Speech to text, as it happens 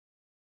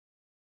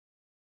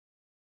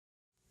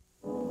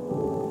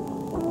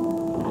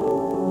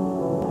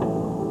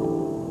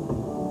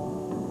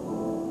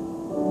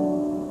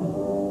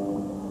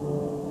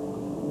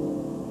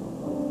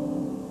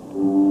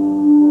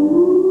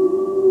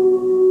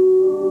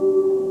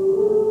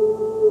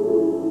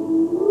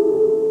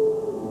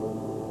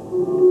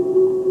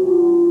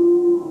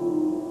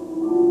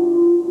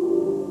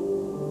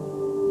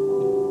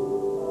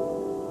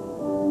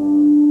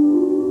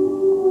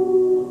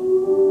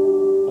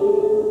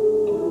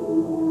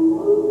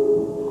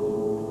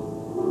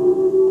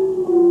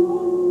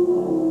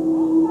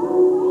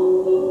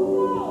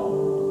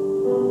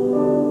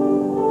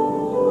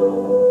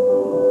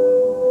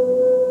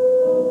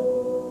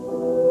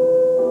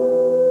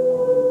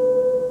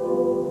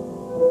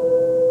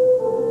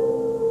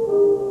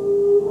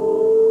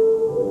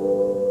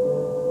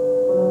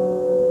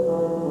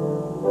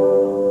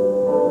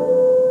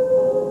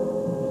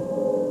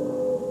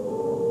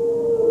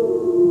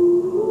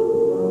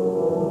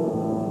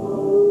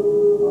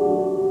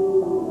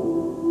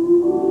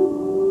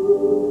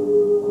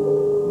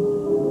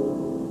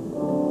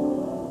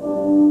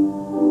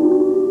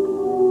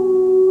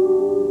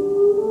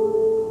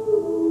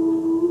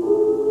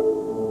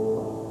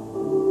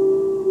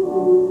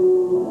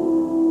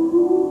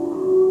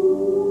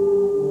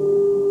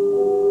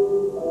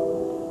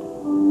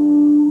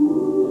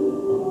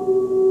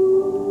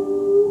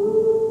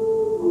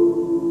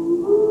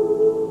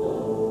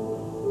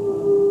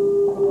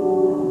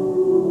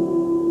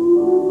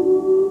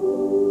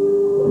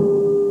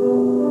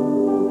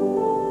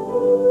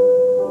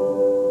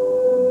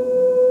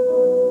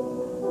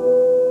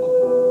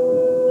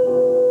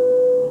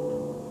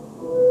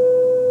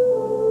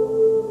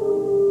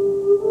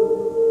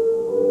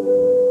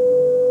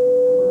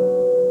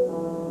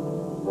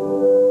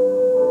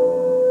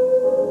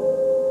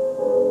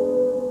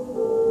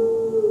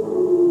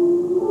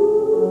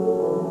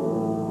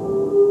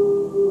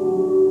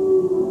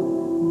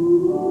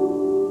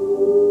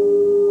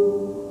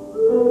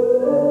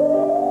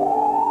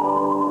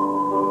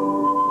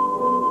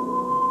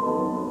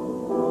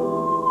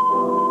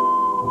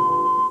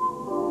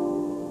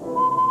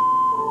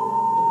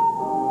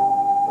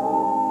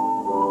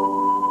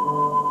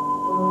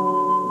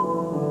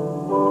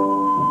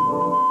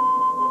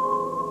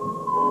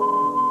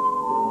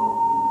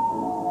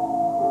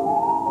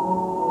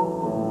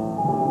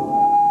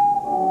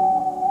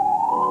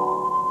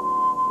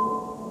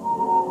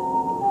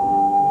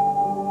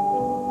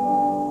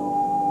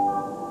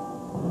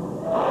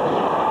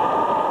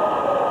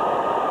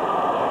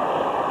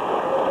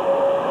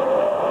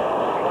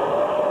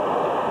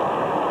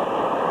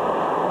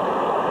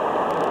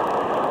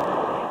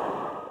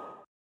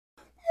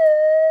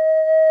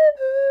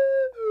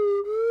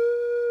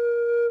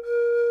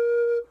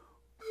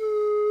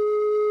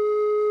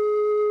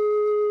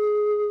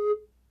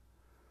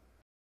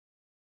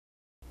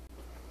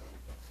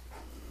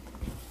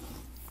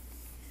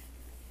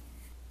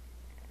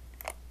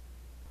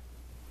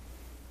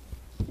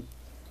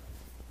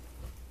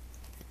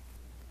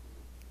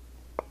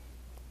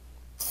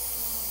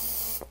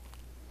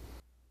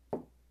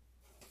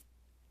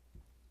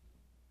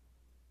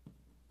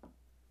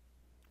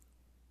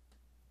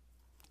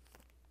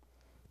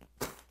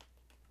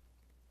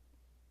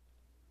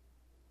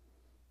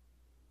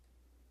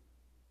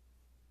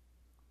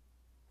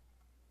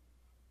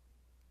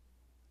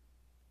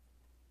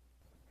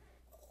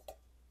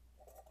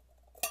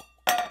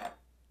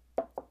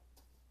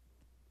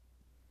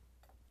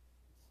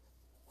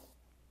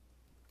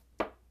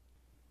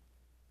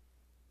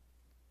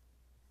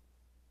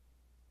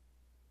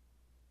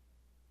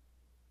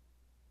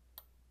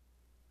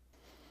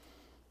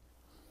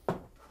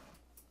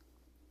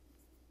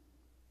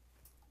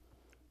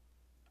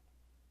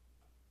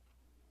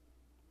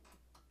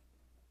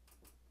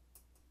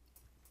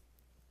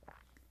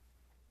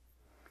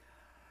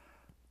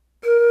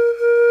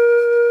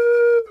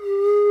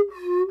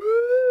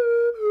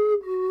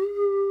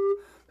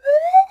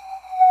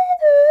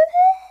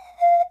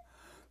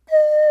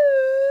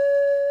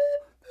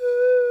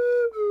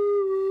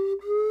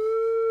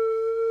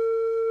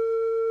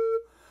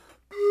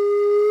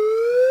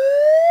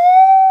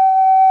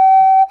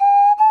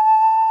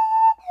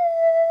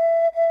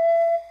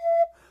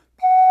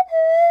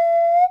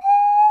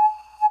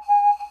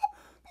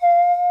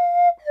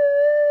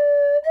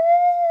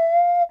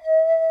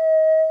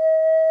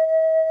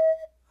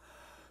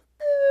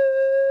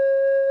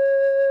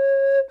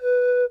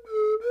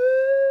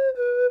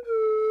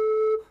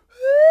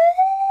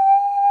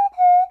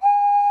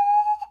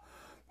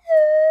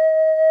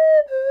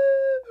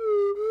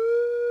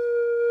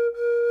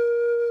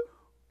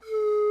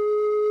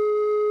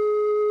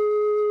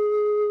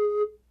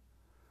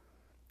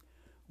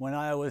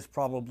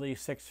probably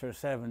 6 or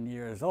 7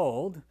 years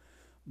old,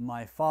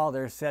 my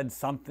father said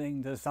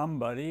something to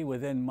somebody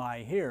within my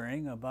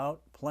hearing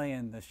about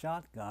playing the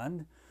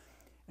shotgun,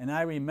 and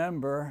I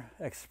remember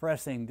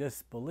expressing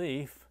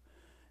disbelief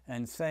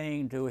and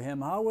saying to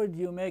him, "How would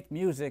you make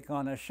music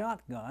on a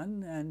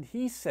shotgun?" And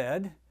he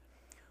said,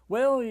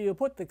 "Well, you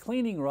put the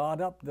cleaning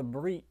rod up the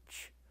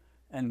breech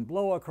and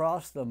blow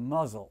across the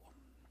muzzle."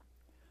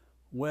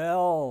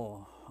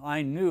 Well,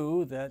 I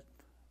knew that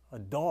a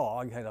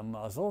dog had a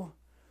muzzle,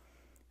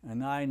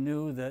 and I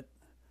knew that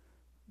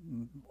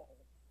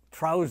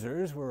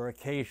trousers were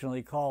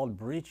occasionally called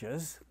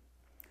breeches.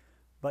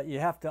 But you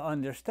have to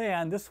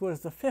understand, this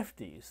was the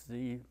 50s,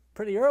 the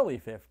pretty early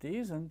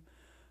 50s, and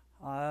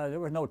there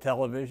was no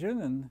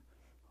television, and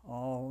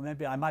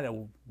maybe I might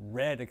have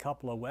read a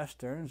couple of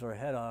westerns or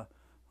had a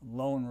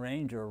Lone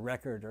Ranger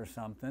record or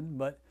something,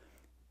 but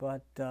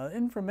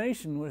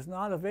information was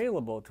not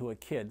available to a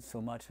kid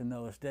so much in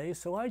those days,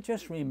 so I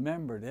just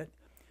remembered it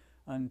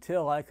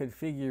until I could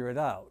figure it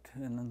out,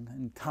 and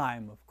in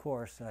time, of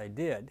course, I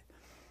did.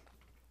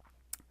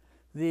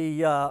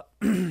 The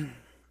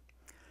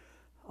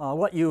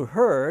what you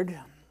heard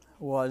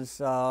was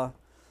a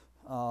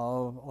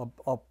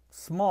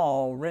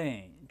small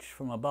range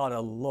from about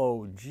a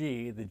low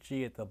G, the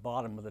G at the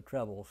bottom of the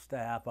treble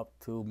staff, up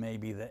to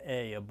maybe the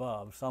A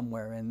above,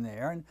 somewhere in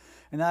there.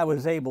 And I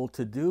was able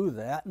to do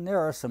that. And there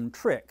are some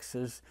tricks.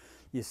 As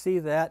you see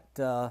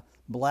that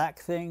black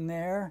thing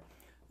there?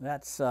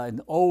 That's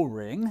an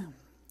O-ring.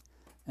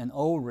 An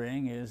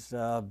O-ring is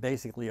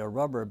basically a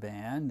rubber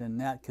band, and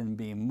that can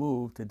be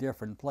moved to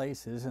different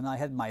places. And I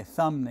had my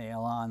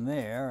thumbnail on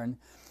there,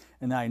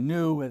 and I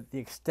knew with the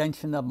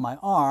extension of my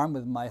arm,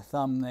 with my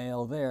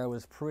thumbnail there,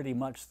 was pretty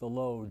much the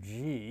low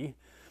G,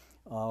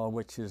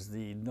 which is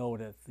the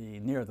note at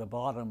near the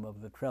bottom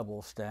of the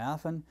treble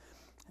staff, and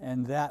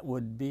that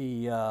would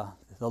be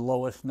the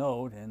lowest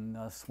note in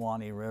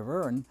Swanee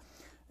River.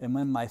 And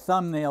when my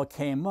thumbnail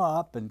came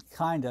up and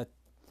kind of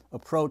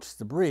approached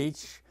the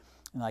breech,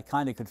 and I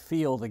kind of could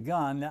feel the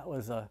gun, that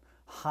was a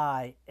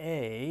high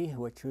A,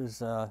 which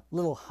was a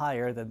little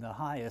higher than the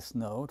highest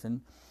note,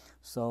 and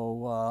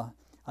so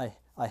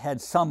I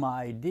had some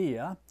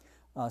idea.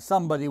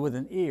 Somebody with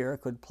an ear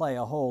could play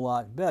a whole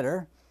lot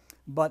better,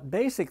 but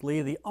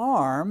basically the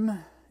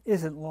arm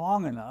isn't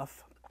long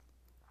enough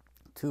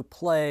to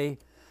play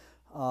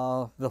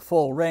the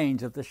full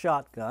range of the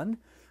shotgun,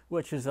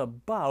 which is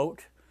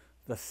about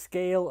the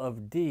scale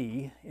of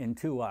D in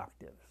 2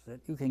 octaves.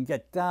 That you can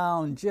get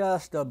down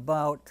just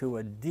about to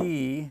a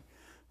D,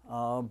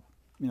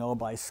 you know,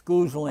 by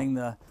scoozling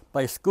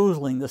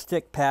the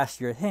stick past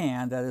your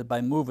hand. That is,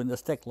 by moving the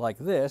stick like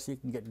this, you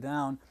can get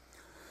down.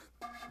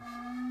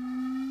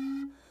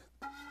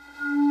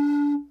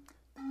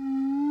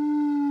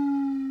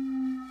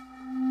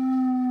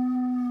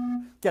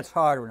 Gets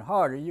harder and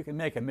harder. You can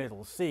make a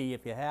middle C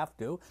if you have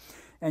to,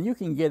 and you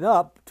can get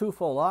up 2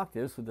 full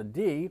octaves with a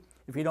D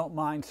if you don't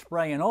mind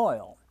spraying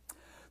oil.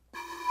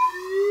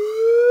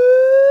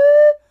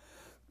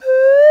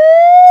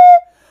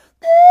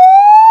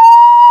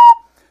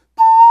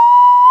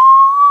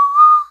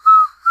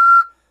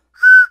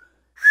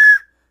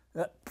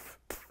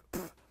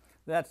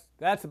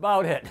 That's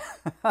about it.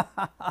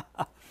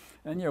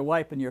 And you're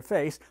wiping your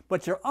face,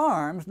 but your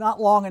arm's not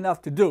long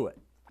enough to do it.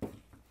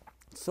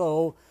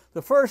 So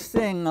the first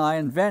thing I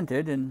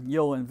invented, and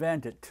you'll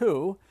invent it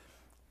too,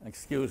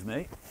 excuse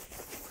me,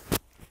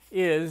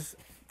 is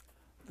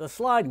the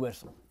slide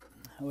whistle,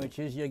 which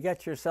is you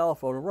get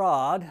yourself a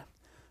rod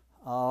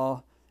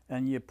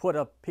and you put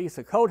a piece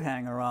of coat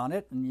hanger on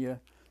it, and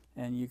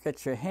you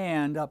get your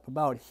hand up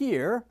about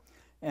here,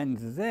 and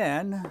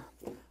then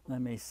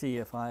let me see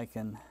if I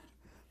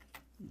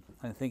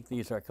think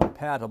these are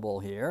compatible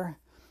here,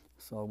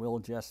 so we'll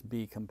just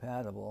be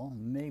compatible.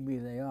 Maybe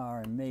they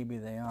are and maybe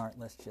they aren't.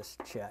 Let's just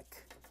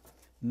check.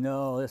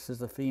 No, this is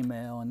the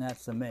female and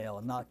that's the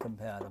male, not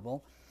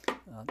compatible.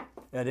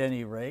 At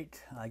any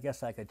rate, I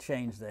guess I could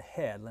change the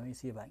head. Let me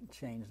see if I can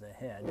change the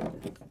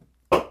head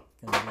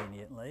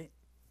conveniently.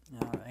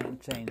 All right,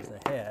 and change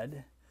the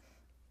head.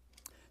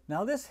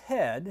 Now this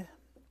head,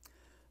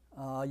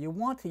 you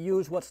want to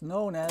use what's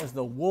known as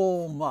the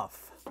wool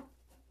muff.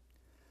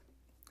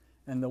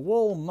 And the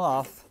wool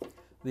muff,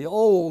 the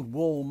old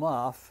wool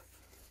muff,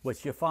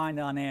 which you find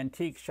on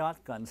antique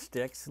shotgun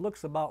sticks,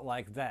 looks about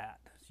like that.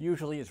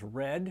 Usually it's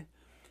red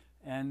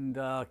and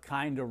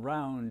kind of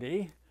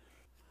roundy.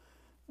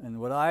 And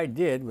what I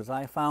did was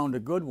I found a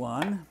good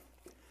one,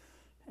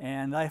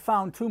 and I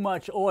found too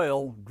much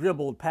oil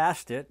dribbled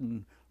past it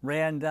and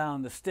ran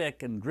down the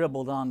stick and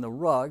dribbled on the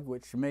rug,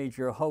 which made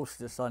your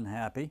hostess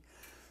unhappy.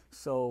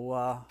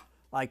 So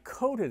I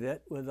coated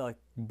it with a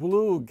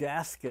blue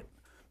gasket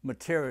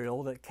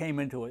material that came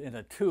into it in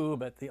a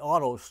tube at the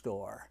auto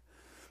store.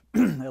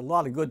 A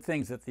lot of good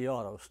things at the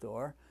auto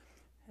store.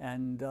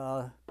 And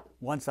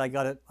once I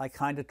got it, I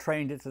kind of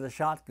trained it to the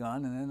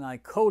shotgun, and then I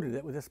coated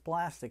it with this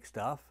plastic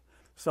stuff.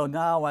 So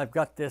now I've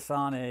got this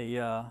on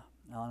a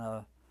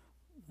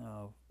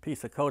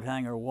piece of coat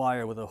hanger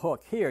wire with a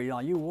hook. Here, you know,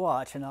 you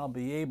watch, and I'll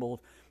be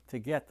able to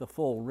get the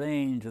full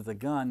range of the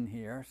gun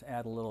here,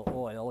 add a little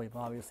oil. We've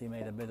obviously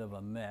made a bit of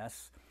a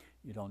mess.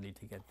 You don't need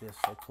to get this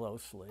so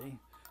closely.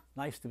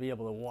 Nice to be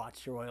able to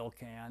watch your oil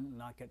can and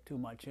not get too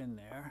much in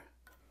there.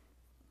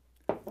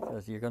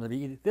 Because you're going to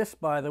be, this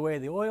by the way,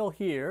 the oil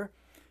here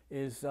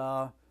is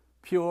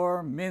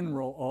pure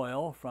mineral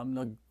oil from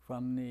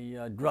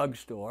the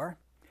drugstore,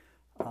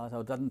 so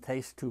it doesn't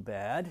taste too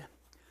bad.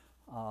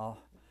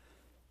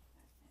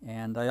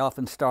 And I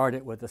often start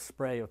it with a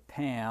spray of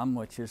Pam,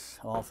 which is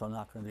also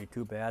not going to be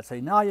too bad. So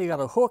now you got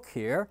a hook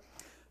here.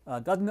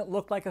 Doesn't it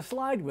look like a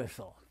slide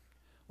whistle?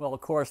 Well,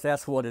 of course,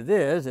 that's what it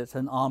is. It's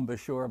an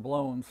embouchure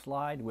blown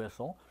slide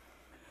whistle.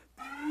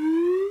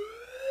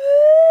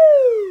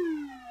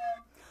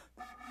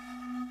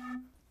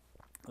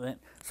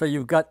 So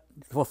you've got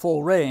the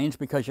full range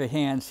because your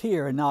hand's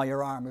here and now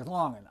your arm is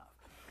long enough.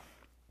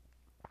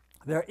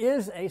 There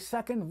is a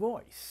second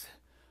voice,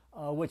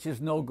 which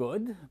is no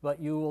good, but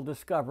you will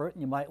discover it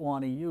and you might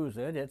want to use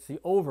it. It's the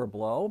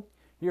overblow.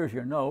 Here's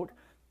your note.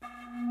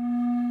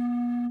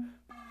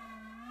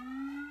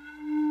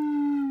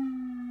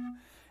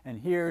 And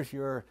here's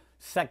your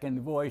second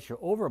voice, your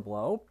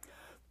overblow.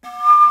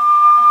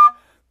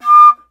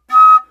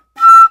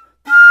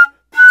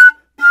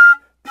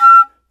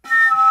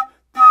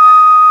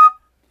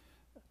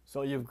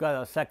 So you've got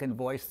a second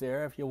voice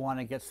there if you want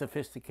to get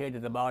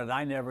sophisticated about it.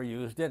 I never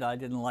used it. I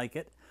didn't like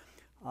it.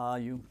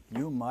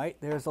 You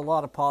might. There's a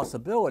lot of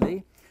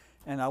possibility.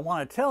 And I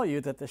want to tell you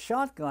that the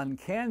shotgun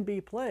can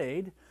be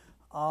played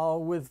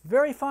with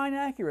very fine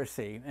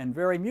accuracy and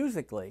very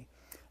musically.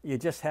 You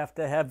just have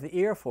to have the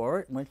ear for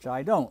it, which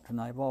I don't.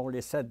 And I've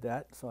already said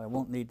that, so I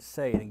won't need to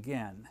say it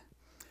again.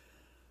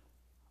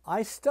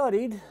 I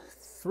studied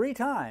 3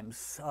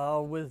 times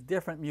with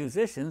different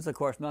musicians. Of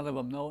course, none of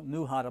them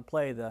knew how to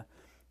play the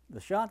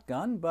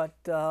shotgun, but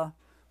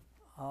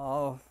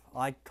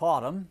I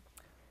taught them.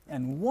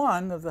 And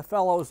one of the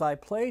fellows I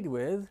played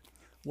with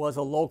was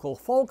a local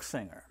folk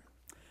singer.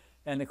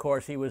 And of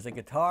course, he was a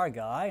guitar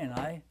guy, and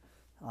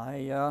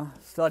I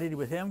studied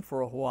with him for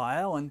a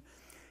while, and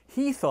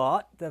he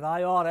thought that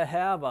I ought to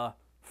have a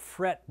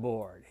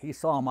fretboard. He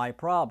saw my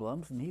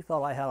problems, and he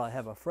thought I had to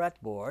have a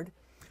fretboard.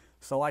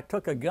 So I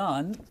took a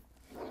gun,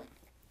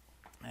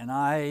 and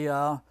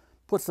I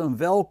put some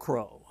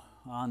Velcro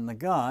on the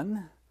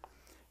gun,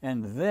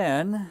 and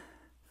then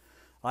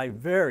I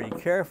very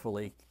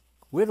carefully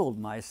whittled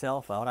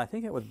myself out. I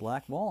think it was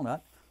black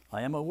walnut.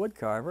 I am a wood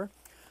carver.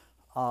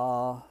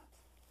 A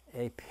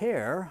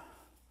pair,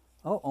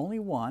 only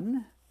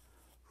one,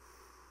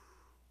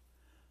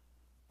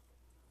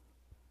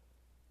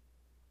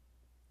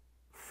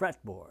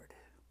 fretboard.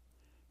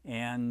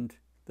 And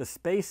the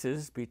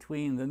spaces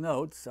between the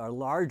notes are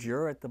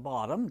larger at the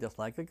bottom, just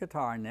like a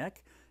guitar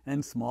neck,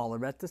 and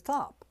smaller at the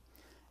top.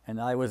 And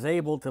I was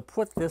able to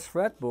put this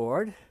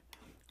fretboard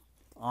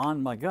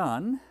on my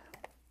gun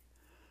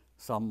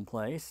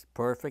someplace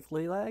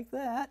perfectly like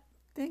that.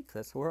 I think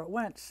that's where it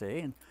went, see?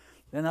 And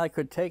then I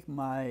could take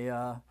my,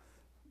 of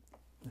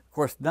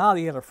course, now that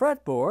you get a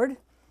fretboard,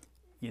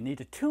 you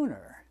need a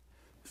tuner.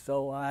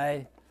 So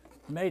I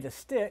made a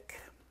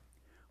stick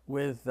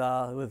with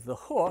the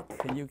hook,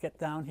 and you get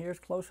down here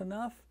close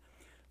enough,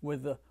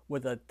 with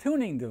a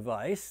tuning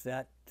device,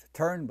 that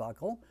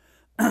turnbuckle,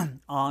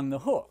 on the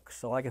hook.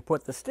 So I could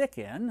put the stick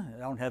in. I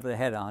don't have the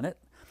head on it,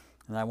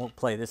 and I won't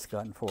play this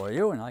gun for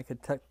you. And I could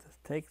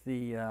take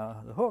the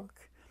hook,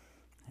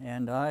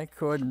 and I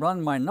could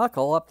run my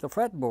knuckle up the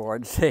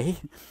fretboard. See,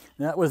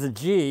 that was a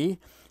G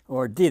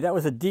or D. That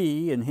was a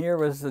D, and here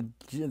was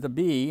the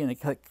B, and it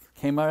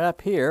came right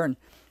up here,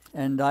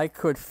 and I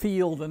could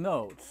feel the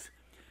notes.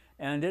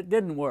 And it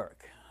didn't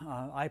work.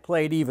 I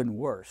played even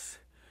worse.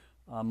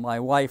 My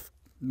wife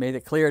made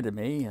it clear to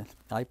me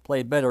I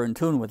played better in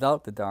tune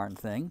without the darn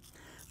thing,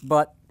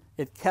 but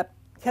it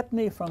kept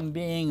me from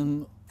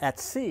being at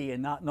sea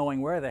and not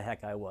knowing where the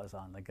heck I was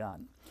on the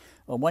gun.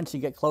 Well, once you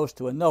get close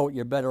to a note,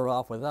 you're better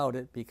off without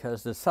it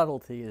because the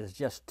subtlety is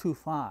just too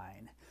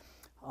fine.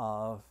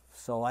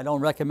 So I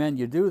don't recommend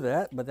you do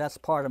that, but that's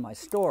part of my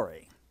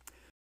story.